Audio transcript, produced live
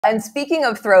And speaking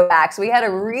of throwbacks, we had a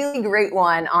really great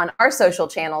one on our social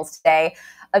channels today.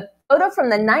 A photo from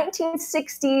the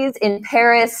 1960s in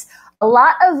Paris. A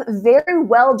lot of very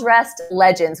well-dressed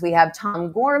legends. We have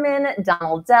Tom Gorman,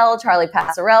 Donald Dell, Charlie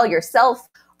Passerelle, yourself,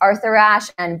 Arthur Ashe,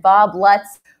 and Bob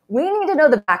Lutz. We need to know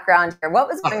the background here. What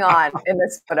was going on in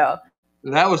this photo?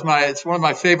 It's one of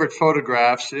my favorite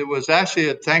photographs. It was actually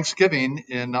at Thanksgiving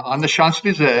on the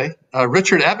Champs-Élysées.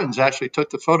 Richard Evans actually took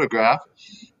the photograph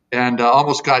and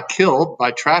almost got killed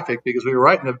by traffic because we were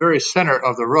right in the very center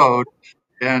of the road,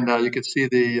 and you could see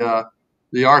the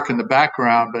arc in the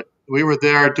background. But we were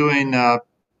there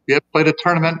we had played a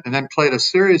tournament and then played a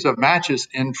series of matches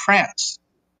in France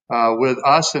with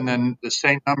us and then the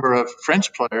same number of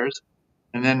French players.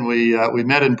 And then we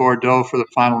met in Bordeaux for the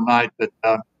final night. But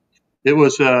it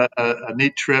was a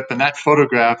neat trip, and that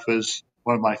photograph is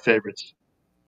one of my favorites.